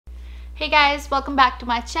Hey guys, welcome back to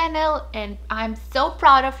my channel, and I'm so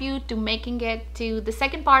proud of you to making it to the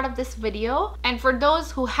second part of this video. And for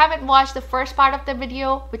those who haven't watched the first part of the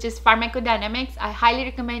video, which is pharmacodynamics, I highly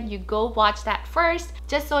recommend you go watch that first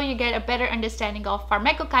just so you get a better understanding of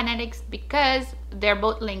pharmacokinetics because they're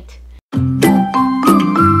both linked.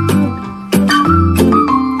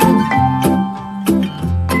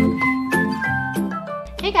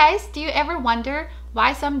 Hey guys, do you ever wonder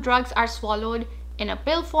why some drugs are swallowed in a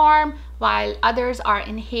pill form while others are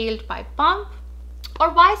inhaled by pump?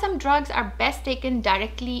 Or why some drugs are best taken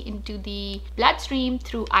directly into the bloodstream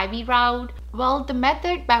through IV route? Well, the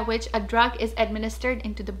method by which a drug is administered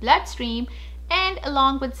into the bloodstream and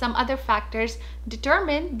along with some other factors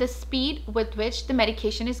determine the speed with which the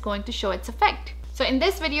medication is going to show its effect. So in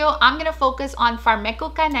this video, I'm going to focus on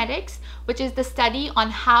pharmacokinetics, which is the study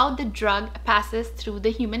on how the drug passes through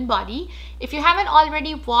the human body. If you haven't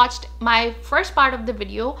already watched my first part of the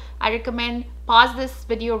video, I recommend pause this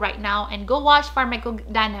video right now and go watch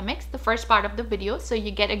pharmacodynamics, the first part of the video, so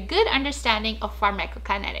you get a good understanding of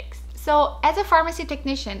pharmacokinetics. So as a pharmacy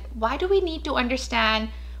technician, why do we need to understand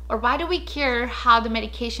or why do we care how the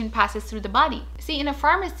medication passes through the body? See, in a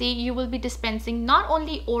pharmacy, you will be dispensing not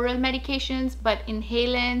only oral medications, but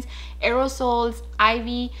inhalants, aerosols,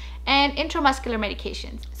 IV, and intramuscular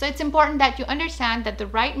medications. So it's important that you understand that the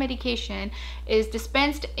right medication is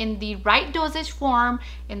dispensed in the right dosage form,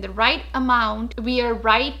 in the right amount, via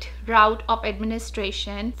right route of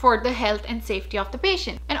administration for the health and safety of the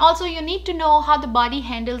patient. And also you need to know how the body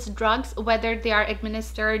handles drugs, whether they are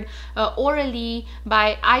administered orally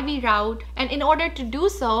by IV route. And in order to do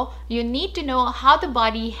so, you need to know how the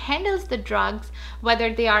body handles the drugs,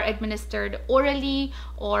 whether they are administered orally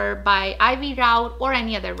or by IV route or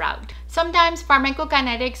any other route. Sometimes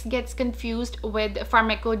pharmacokinetics gets confused with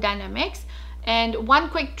pharmacodynamics, and one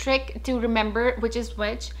quick trick to remember which is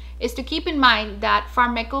to keep in mind that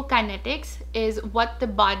pharmacokinetics is what the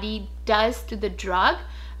body does to the drug,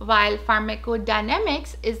 while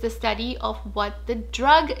pharmacodynamics is the study of what the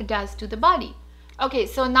drug does to the body. Okay,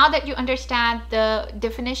 so now that you understand the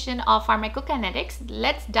definition of pharmacokinetics,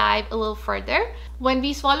 let's dive a little further. When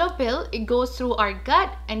we swallow a pill, it goes through our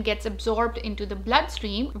gut and gets absorbed into the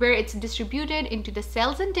bloodstream, where it's distributed into the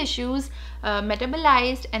cells and tissues,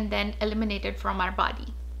 metabolized, and then eliminated from our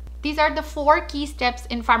body. These are the 4 key steps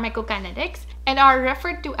in pharmacokinetics and are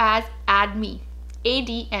referred to as ADME,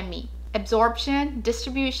 ADME: absorption,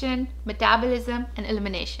 distribution, metabolism, and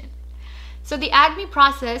elimination. So the ADME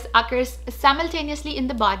process occurs simultaneously in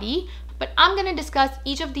the body, but I'm going to discuss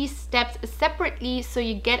each of these steps separately so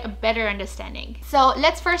you get a better understanding. So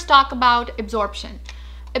let's first talk about absorption.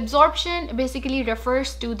 Absorption basically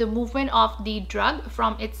refers to the movement of the drug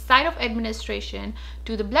from its site of administration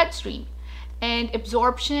to the bloodstream. And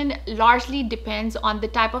absorption largely depends on the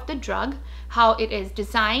type of the drug, how it is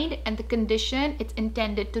designed, and the condition it's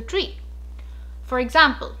intended to treat. For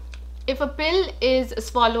example, if a pill is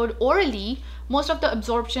swallowed orally, most of the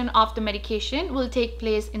absorption of the medication will take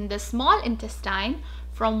place in the small intestine,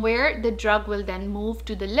 from where the drug will then move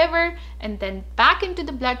to the liver and then back into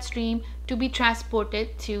the bloodstream to be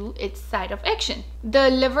transported to its site of action. The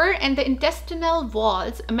liver and the intestinal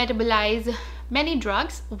walls metabolize many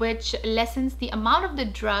drugs, which lessens the amount of the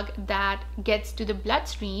drug that gets to the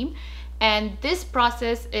bloodstream. And this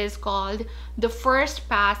process is called the first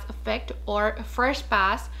pass effect or first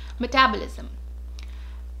pass metabolism.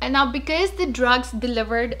 And now, because the drugs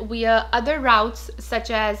delivered via other routes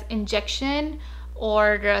such as injection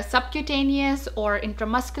or subcutaneous or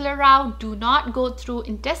intramuscular route do not go through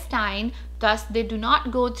intestine, thus they do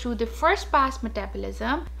not go through the first pass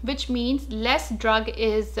metabolism, which means less drug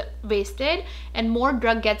is wasted and more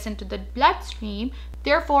drug gets into the bloodstream.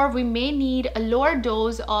 Therefore, we may need a lower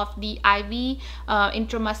dose of the IV,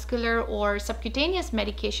 intramuscular or subcutaneous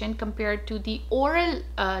medication compared to the oral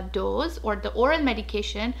dose or the oral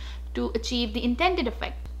medication to achieve the intended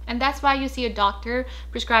effect. And that's why you see a doctor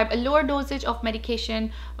prescribe a lower dosage of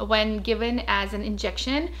medication when given as an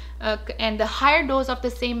injection and the higher dose of the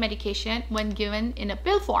same medication when given in a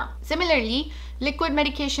pill form. Similarly, liquid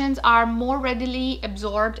medications are more readily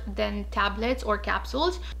absorbed than tablets or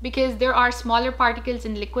capsules because there are smaller particles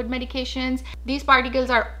in liquid medications. These particles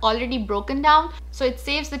are already broken down, so it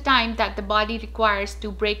saves the time that the body requires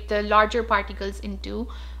to break the larger particles into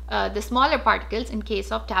the smaller particles in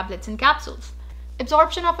case of tablets and capsules.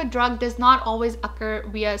 Absorption of a drug does not always occur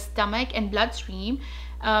via stomach and bloodstream,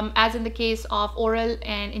 as in the case of oral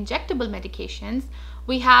and injectable medications.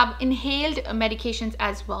 We have inhaled medications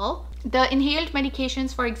as well. The inhaled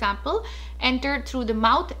medications, for example, enter through the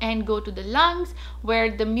mouth and go to the lungs, where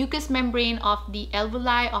the mucous membrane of the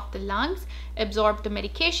alveoli of the lungs absorb the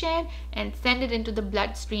medication and send it into the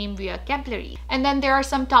bloodstream via capillary. And then there are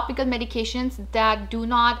some topical medications that do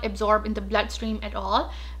not absorb in the bloodstream at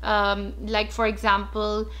all, like for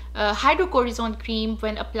example, hydrocortisone cream,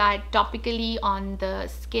 when applied topically on the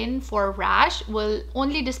skin for rash, will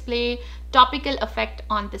only display topical effect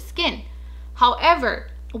on the skin. However,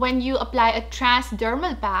 when you apply a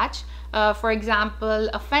transdermal patch, for example,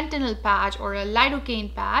 a fentanyl patch or a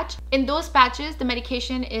lidocaine patch, in those patches the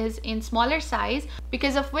medication is in smaller size,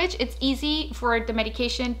 because of which it's easy for the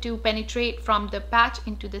medication to penetrate from the patch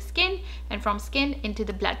into the skin and from skin into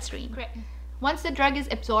the bloodstream. Once the drug is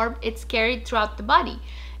absorbed, it's carried throughout the body.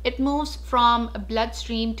 It moves from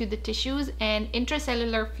bloodstream to the tissues and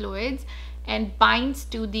intracellular fluids and binds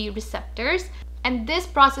to the receptors. And this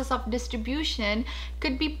process of distribution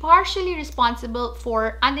could be partially responsible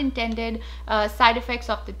for unintended side effects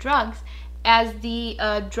of the drugs. As the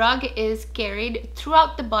drug is carried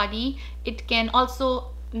throughout the body, it can also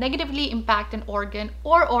negatively impact an organ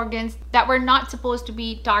or organs that were not supposed to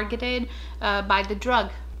be targeted by the drug.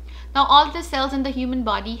 Now, all the cells in the human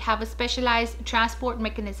body have a specialized transport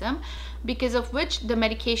mechanism, because of which the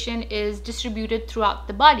medication is distributed throughout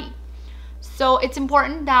the body. So it's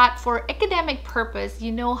important that for academic purpose,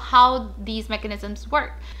 you know how these mechanisms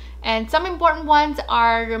work. And some important ones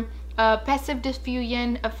are passive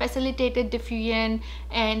diffusion, facilitated diffusion,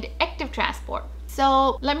 and active transport.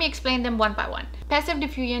 So let me explain them one by one. Passive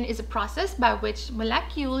diffusion is a process by which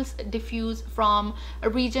molecules diffuse from a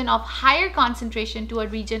region of higher concentration to a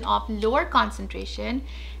region of lower concentration,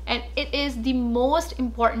 and it is the most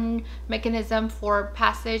important mechanism for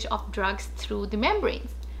passage of drugs through the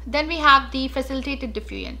membranes. Then we have the facilitated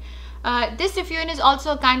diffusion. This diffusion is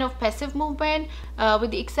also a kind of passive movement, with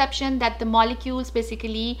the exception that the molecules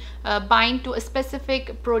basically bind to a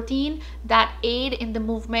specific protein that aid in the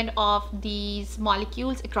movement of these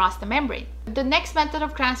molecules across the membrane. The next method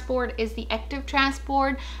of transport is the active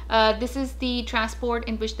transport. This is the transport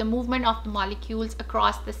in which the movement of the molecules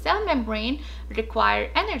across the cell membrane require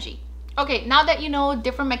energy. Okay, now that you know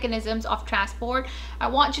different mechanisms of transport, I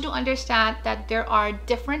want you to understand that there are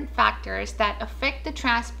different factors that affect the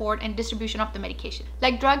transport and distribution of the medication.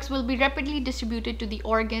 Like, drugs will be rapidly distributed to the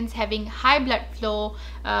organs having high blood flow,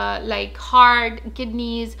 like heart,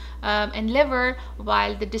 kidneys, and liver,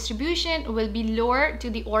 while the distribution will be lower to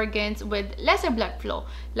the organs with lesser blood flow,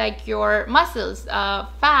 like your muscles,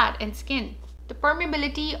 fat, and skin. The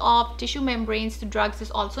permeability of tissue membranes to drugs is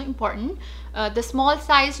also important. The small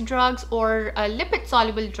sized drugs or lipid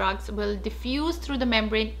soluble drugs will diffuse through the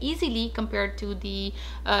membrane easily compared to the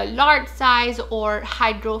large size or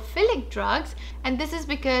hydrophilic drugs, and this is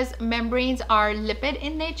because membranes are lipid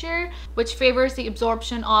in nature, which favors the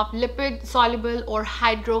absorption of lipid soluble or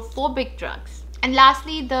hydrophobic drugs. And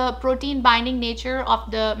lastly, the protein binding nature of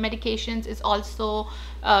the medications is also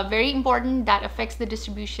very important. That affects the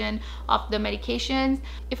distribution of the medications.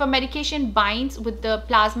 If a medication binds with the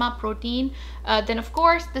plasma protein, then of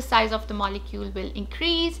course the size of the molecule will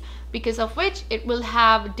increase, because of which it will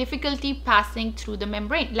have difficulty passing through the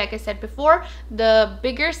membrane. Like I said before, the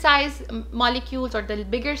bigger size molecules or the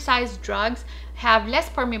bigger size drugs have less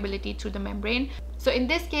permeability through the membrane. So in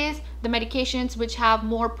this case, the medications which have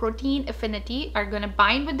more protein affinity are going to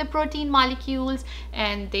bind with the protein molecules,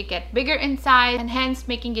 and they get bigger in size, and hence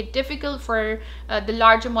making it difficult for the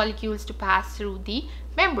larger molecules to pass through the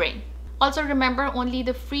membrane. Also remember, only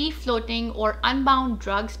the free floating or unbound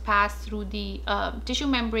drugs pass through the tissue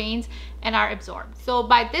membranes and are absorbed. So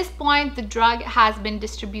by this point, the drug has been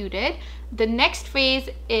distributed. The next phase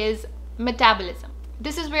is metabolism.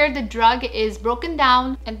 This is where the drug is broken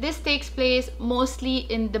down, and this takes place mostly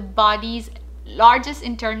in the body's largest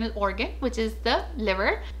internal organ, which is the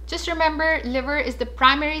liver. Just remember, liver is the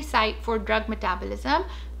primary site for drug metabolism,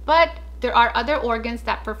 but there are other organs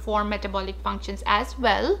that perform metabolic functions as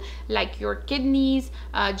well, like your kidneys,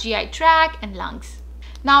 GI tract, and lungs.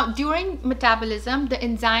 Now, during metabolism, the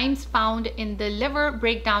enzymes found in the liver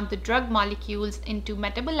break down the drug molecules into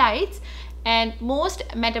metabolites, and most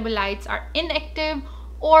metabolites are inactive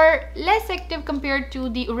or less active compared to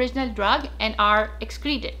the original drug and are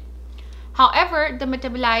excreted. However, the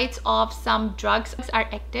metabolites of some drugs are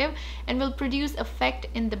active and will produce effect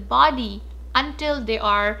in the body until they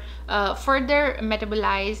are further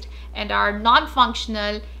metabolized and are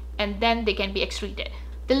non-functional, and then they can be excreted.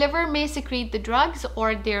 The liver may secrete the drugs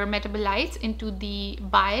or their metabolites into the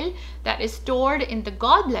bile that is stored in the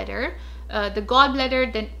gallbladder. the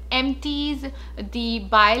gallbladder then empties the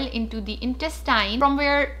bile into the intestine, from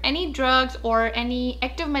where any drugs or any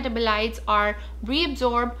active metabolites are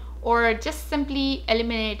reabsorbed or just simply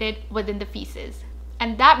eliminated within the feces.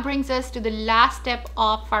 And that brings us to the last step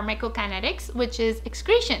of pharmacokinetics, which is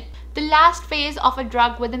excretion. The last phase of a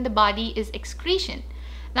drug within the body is excretion.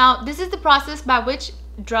 Now, this is the process by which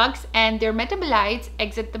drugs and their metabolites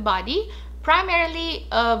exit the body, primarily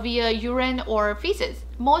via urine or feces.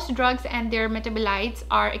 Most drugs and their metabolites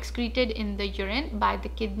are excreted in the urine by the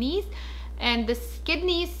kidneys, and the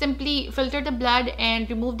kidneys simply filter the blood and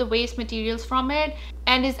remove the waste materials from it,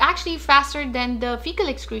 and is actually faster than the fecal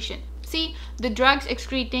excretion. See, the drugs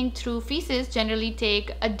excreting through feces generally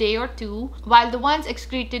take a day or two, while the ones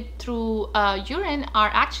excreted through urine are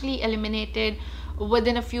actually eliminated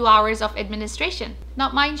within a few hours of administration.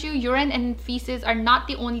 Now, mind you, urine and feces are not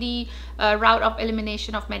the only route of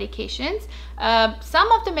elimination of medications.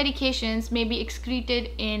 Some of the medications may be excreted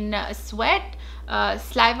in sweat,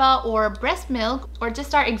 saliva, or breast milk, or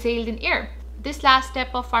just are exhaled in air. This last step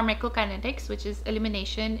of pharmacokinetics, which is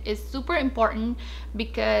elimination, is super important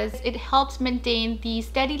because it helps maintain the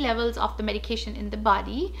steady levels of the medication in the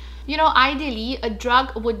body. You know, ideally, a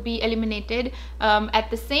drug would be eliminated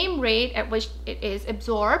at the same rate at which it is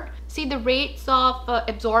absorbed. See, the rates of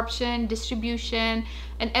absorption, distribution,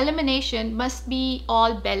 and elimination must be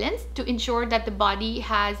all balanced to ensure that the body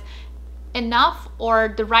has enough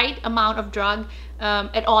or the right amount of drug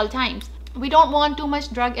at all times. We don't want too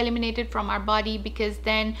much drug eliminated from our body, because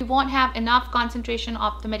then we won't have enough concentration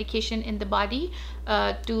of the medication in the body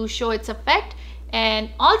to show its effect. And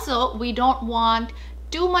also, we don't want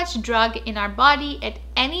too much drug in our body at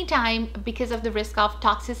any time because of the risk of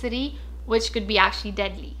toxicity, which could be actually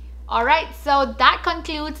deadly. Alright, so that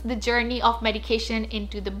concludes the journey of medication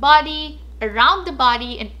into the body, around the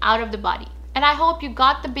body, and out of the body. And I hope you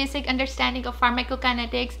got the basic understanding of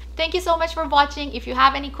pharmacokinetics. Thank you so much for watching. If you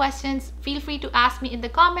have any questions, feel free to ask me in the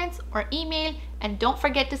comments or email. And don't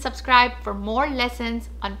forget to subscribe for more lessons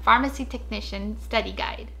on Pharmacy Technician Study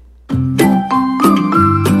Guide.